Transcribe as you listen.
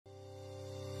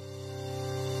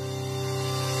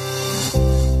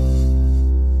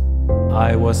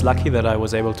I was lucky that I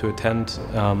was able to attend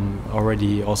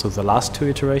already also the last two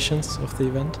iterations of the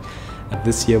event.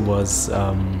 This year was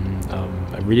a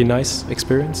really nice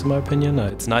experience in my opinion.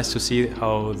 It's nice to see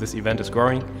how this event is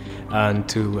growing and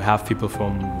to have people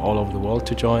from all over the world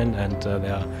to join, and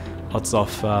there are lots of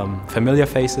familiar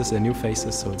faces and new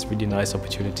faces, so it's really nice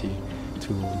opportunity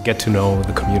to get to know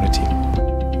the community.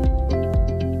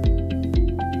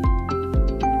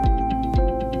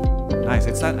 Nice.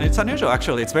 It's unusual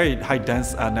actually. It's very high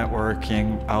dense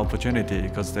networking opportunity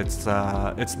because it's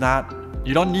not.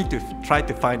 You don't need to try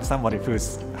to find somebody who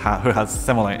has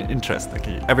similar interest. Like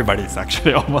everybody is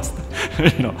actually almost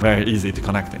very easy to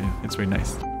connect. It's really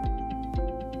nice.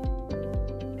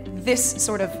 This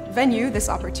sort of venue, this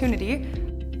opportunity,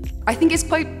 I think is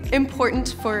quite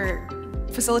important for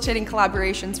facilitating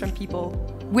collaborations from people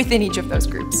within each of those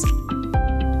groups.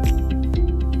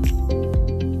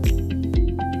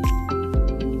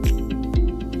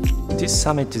 This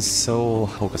summit is so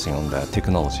focusing on the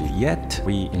technology, yet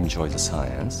we enjoy the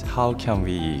science. How can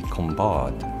we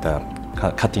convert the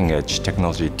cutting-edge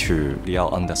technology to real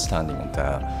understanding of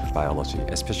the biology,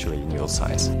 especially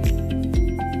neuroscience?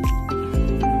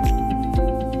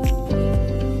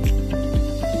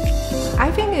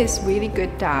 I think it's really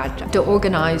good that the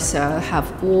organizer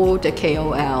have all the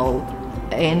KOL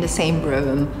in the same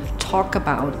room, talk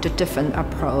about the different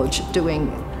approach,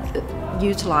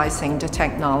 utilizing the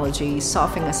technology,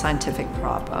 solving a scientific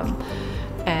problem.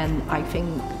 And I think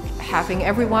having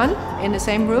everyone in the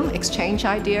same room exchange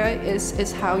ideas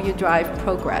is how you drive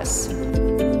progress.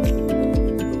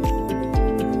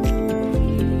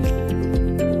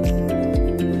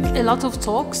 A lot of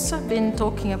talks have been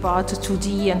talking about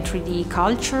 2D and 3D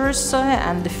cultures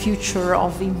and the future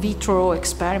of in vitro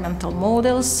experimental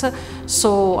models.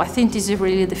 So I think this is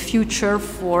really the future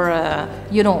for a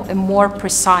more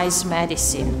precise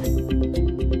medicine.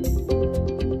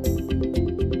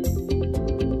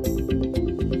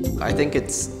 I think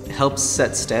it helps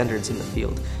set standards in the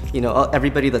field.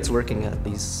 Everybody that's working at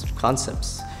these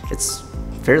concepts, it's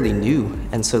fairly new,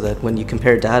 and so that when you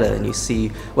compare data and you see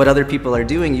what other people are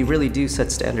doing, you really do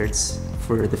set standards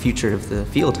for the future of the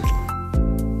field.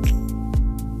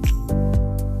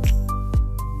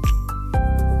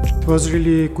 It was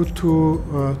really good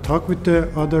to talk with the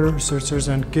other researchers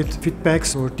and get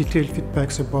feedbacks or detailed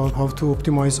feedbacks about how to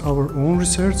optimize our own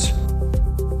research.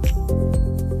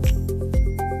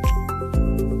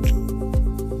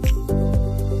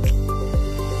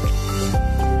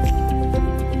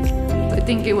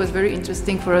 I think it was very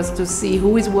interesting for us to see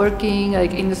who is working,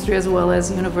 like industry as well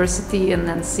as university, and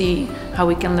then see how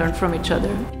we can learn from each other.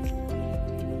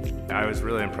 I was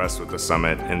really impressed with the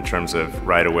summit in terms of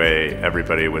right away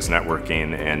everybody was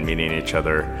networking and meeting each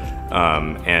other,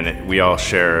 and we all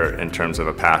share in terms of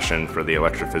a passion for the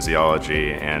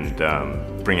electrophysiology and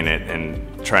bringing it and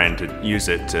trying to use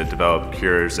it to develop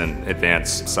cures and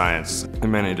advance science in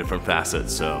many different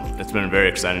facets. So it's been a very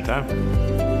exciting time.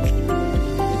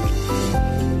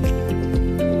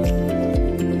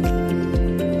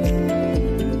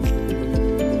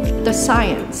 The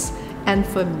science. And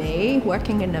for me,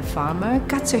 working in a pharma,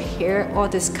 got to hear all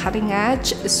this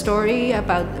cutting-edge story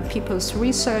about people's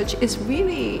research is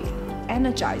really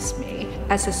energized me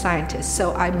as a scientist.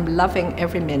 So I'm loving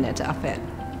every minute of it.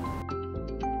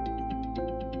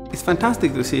 It's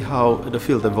fantastic to see how the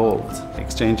field evolved.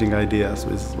 Exchanging ideas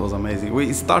was amazing.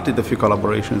 We started a few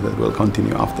collaborations that will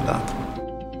continue after that.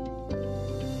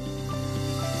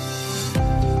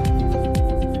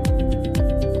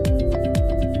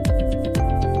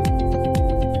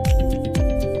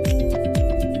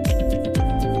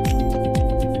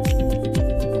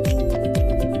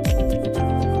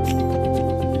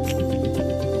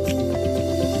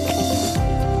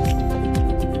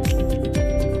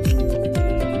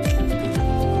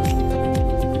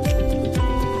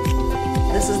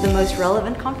 This is the most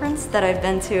relevant conference that I've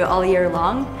been to all year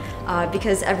long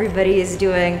because everybody is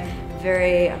doing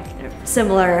very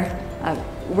similar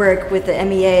work with the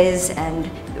MEAs, and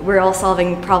we're all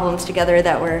solving problems together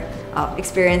that we're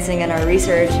experiencing in our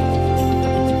research.